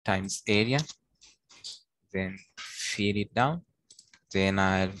 times area. Then fill it down. Then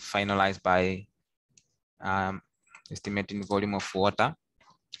I'll finalize by estimating volume of water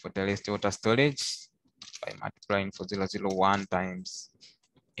for terrestrial water storage by multiplying for 0.001 times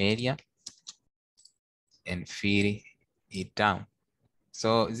area and fill it down.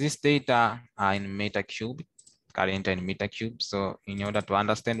 So this data are in meter cube, currently in meter cube. So in order to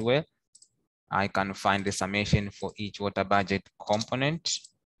understand well, I can find the summation for each water budget component.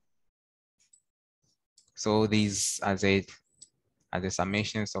 So these are the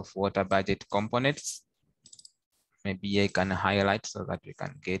summations of water budget components. Maybe I can highlight so that we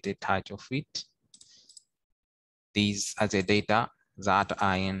can get a touch of it. These are the data that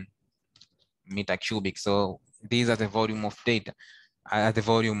are in meter cubic. So these are the volume of data, the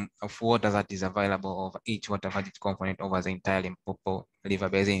volume of water that is available over each water budget component over the entire Limpopo River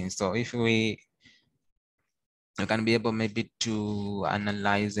Basin. So if we can be able maybe to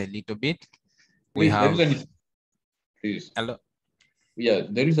analyze a little bit. Please, please. Hello. Yeah,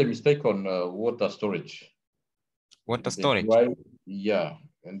 there is a mistake on water storage. Water storage? Dry, yeah,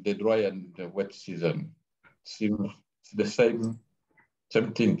 and the dry and the wet season seem the same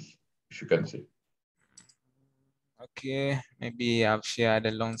things, if you can see. Okay, maybe I've shared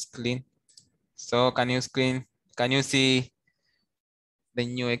a long screen. So can you see the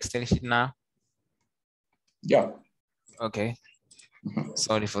new Excel sheet now? Yeah. Okay,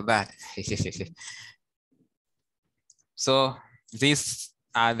 sorry for that. So these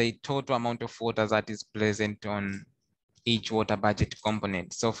are the total amount of water that is present on each water budget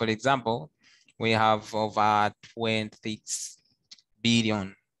component. So for example, we have over 26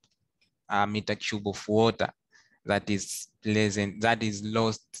 billion meter cube of water that is present, that is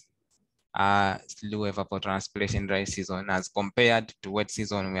lost through evapotranspiration dry season. As compared to wet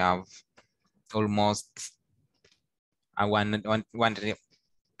season, we have almost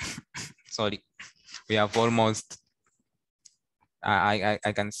sorry, we have almost I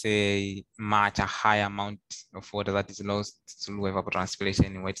can say much a high amount of water that is lost through evapotranspiration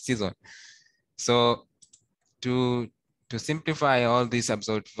in wet season. So to simplify all these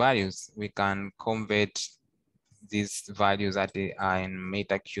absolute values, we can convert these values that are in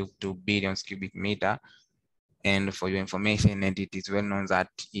meter cube to billions cubic meter. And for your information, and it is well known that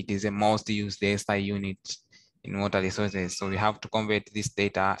it is the most used SI unit in water resources. So we have to convert this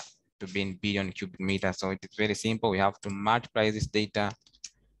data to be in billion cubic meters. So it is very simple. We have to multiply this data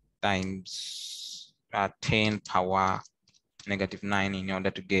times 10 power -9 in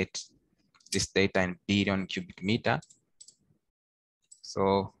order to get this data in billion cubic meter.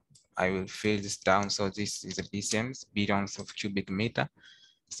 So I will fill this down. So this is a BCMs, billions of cubic meter.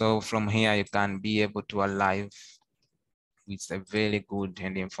 So from here, you can be able to arrive with a very good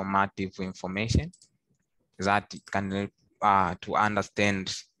and informative information that can help to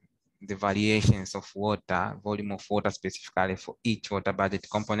understand the variations of water, volume of water specifically for each water budget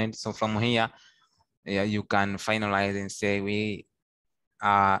component. So from here, you can finalize and say we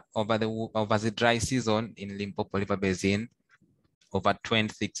over the dry season in Limpopo River Basin, over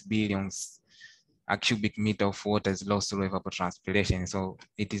 26 billions a cubic meter of water is lost through evapotranspiration. So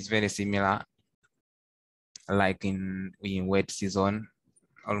it is very similar, like in wet season,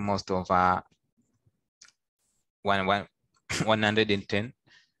 almost over 110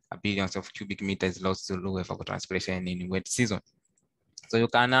 billions of cubic meters lost through evapotranspiration in wet season. So you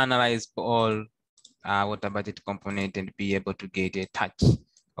can analyze all water budget component and be able to get a touch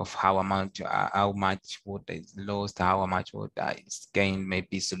of how much water is lost, how much water is gained,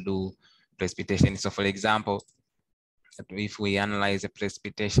 maybe through precipitation. So for example, if we analyze the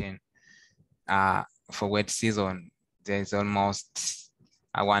precipitation for wet season, there's almost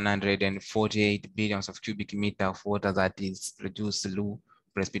 148 billions of cubic meter of water that is produced through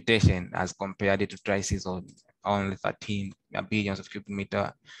precipitation, as compared to dry season, only 13 billions of cubic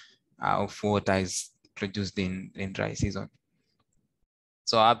meter of water is produced in dry season.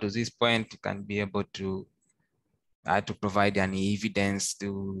 So up to this point, you can be able to provide any evidence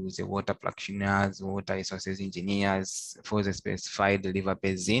to the water practitioners, water resources engineers for the specified river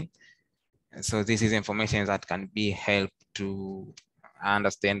basin. So this is information that can be helped to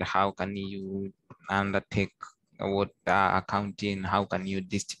understand how can you undertake water accounting, how can you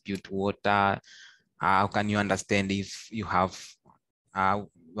distribute water, how can you understand if you have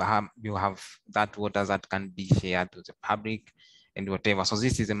that water that can be shared to the public and whatever. So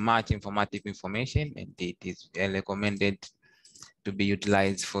this is a much informative information, and it is recommended to be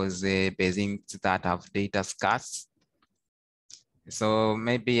utilized for the basins that have data scarce. So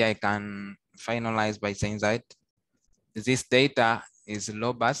maybe I can finalize by saying that this data is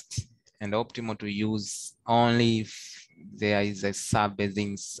robust and optimal to use only if there is a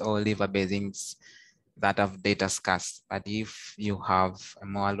sub-basins or river basins that have data scarce. But if you have a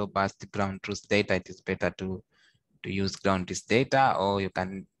more robust ground truth data, it is better to use ground truth data, or you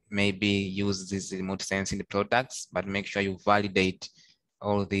can maybe use these remote sensing products, but make sure you validate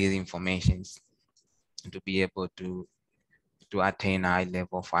all these informations to be able to attain a high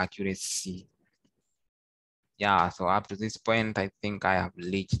level of accuracy. Yeah, so up to this point, I think I have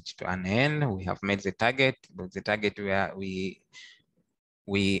reached to an end. We have made the target, but the target where we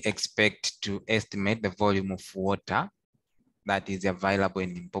expect to estimate the volume of water that is available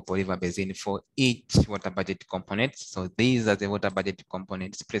in Limpopo River Basin for each water budget component. So these are the water budget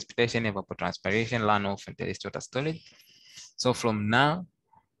components: precipitation, evapotranspiration, runoff, and terrestrial water storage. So from now,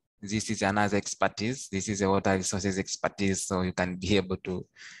 this is another expertise. This is a water resources expertise. So you can be able to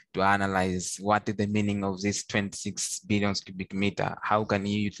analyze what is the meaning of this 26 billion cubic meter. How can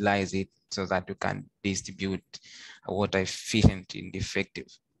you utilize it so that you can distribute water efficient and effective?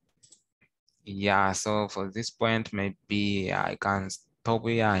 Yeah, so for this point, maybe I can stop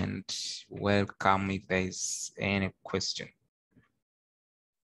here and welcome if there is any question.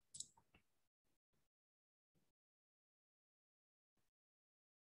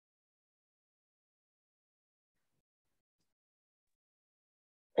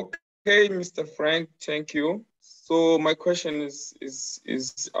 Hey, Mr. Frank, thank you. So my question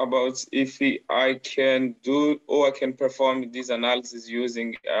is about if I can do or I can perform this analysis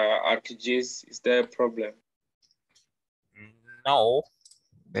using ArcGIS. Is there a problem? No,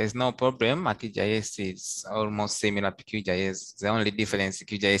 there's no problem. ArcGIS is almost similar to QGIS. The only difference,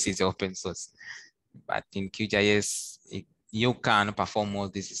 QGIS is open source. But in QGIS, you can perform all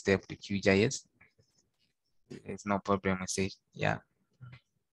these steps to QGIS. There's no problem with it. Yeah.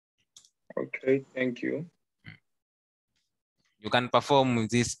 Okay, thank you. You can perform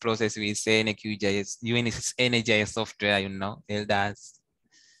this process with any QGIS, any GIS software, GLDAS,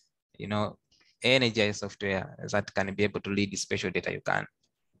 any GIS software that can be able to read the spatial data. You can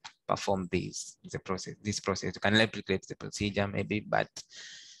perform this process. You can replicate the procedure maybe, but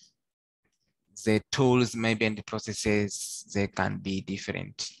the tools maybe and the processes, they can be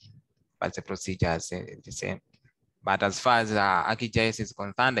different, but the procedures are the same. But as far as ArcGIS is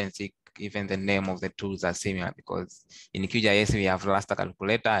concerned, I think even the name of the tools are similar, because in QGIS we have raster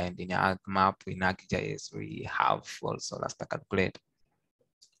calculator, and in ArcMap in ArcGIS we have also raster calculator.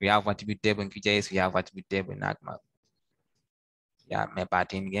 We have attribute table in QGIS, we have attribute table in ArcMap. Yeah,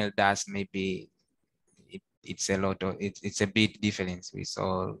 but in GLDAS maybe it's a bit difference. We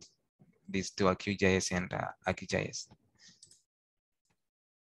saw these two, QGIS and ArcGIS.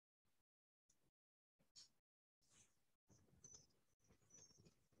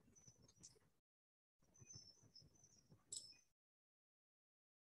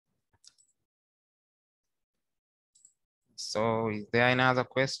 So is there another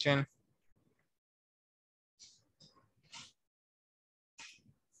question?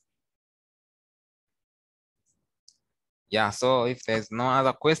 Yeah, so if there's no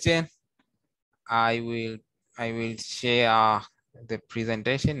other question, I will share the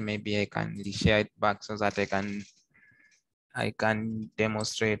presentation. Maybe I can share it back so that I can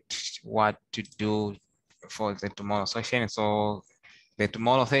demonstrate what to do for the tomorrow session. So the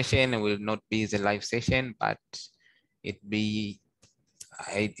tomorrow session will not be the live session, but it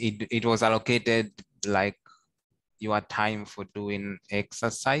was allocated like your time for doing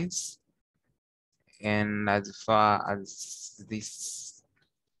exercise. And as far as this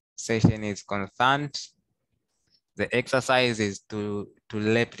session is concerned, the exercise is to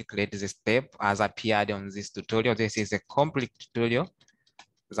replicate the step as appeared on this tutorial. This is a complete tutorial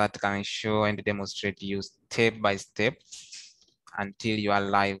that can show and demonstrate you step by step until you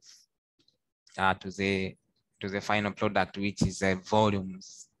arrive to the final product, which is a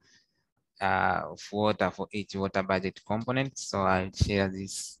volumes of water for each water budget component. So I'll share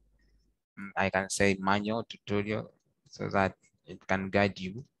this, I can say, manual tutorial so that it can guide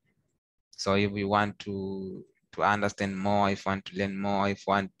you. So if you want to understand more, if you want to learn more, if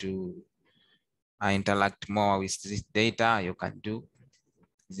you want to interact more with this data, you can do.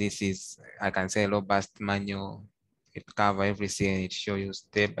 This is, I can say, robust manual. It covers everything. It shows you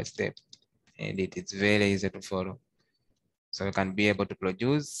step by step, and it's very easy to follow. So you can be able to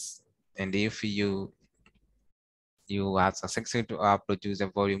produce, and if you are successful to produce a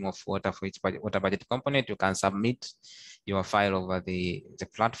volume of water for each water budget component, you can submit your file over the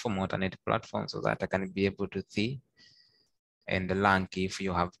platform, alternate platform, so that I can be able to see and rank if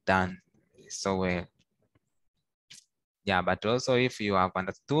you have done so well. Yeah, but also if you have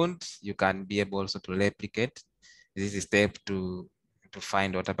understood, you can be able also to replicate this step to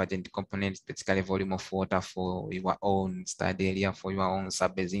find water budget components, basically volume of water for your own study area, for your own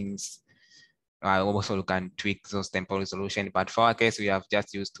subbasins. Also you can tweak those temporal resolution, but for our case, we have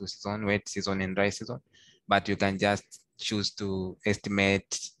just used 2 seasons, wet season and dry season, but you can just choose to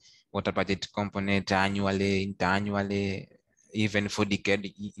estimate water budget component annually, interannually, even for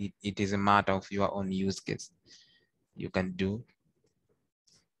decade. It is a matter of your own use case. You can do.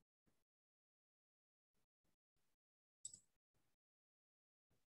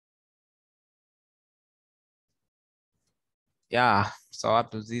 Yeah, so up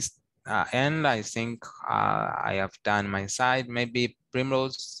to this end, I think I have done my side. Maybe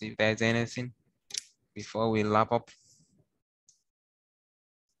Primrose, if there's anything before we wrap up.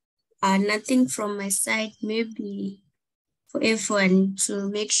 Nothing from my side. Maybe for everyone to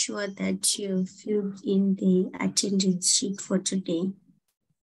make sure that you filled in the attendance sheet for today.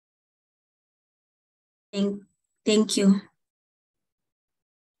 Thank you.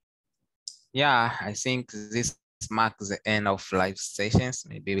 Yeah, I think this marks the end of live sessions.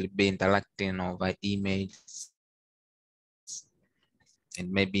 Maybe we'll be interacting over emails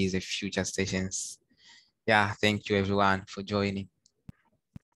and maybe the future sessions. Yeah, thank you everyone for joining.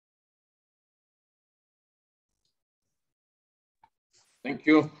 Thank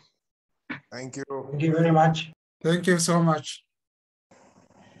you. Thank you very much. Thank you so much.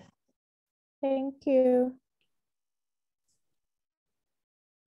 Thank you.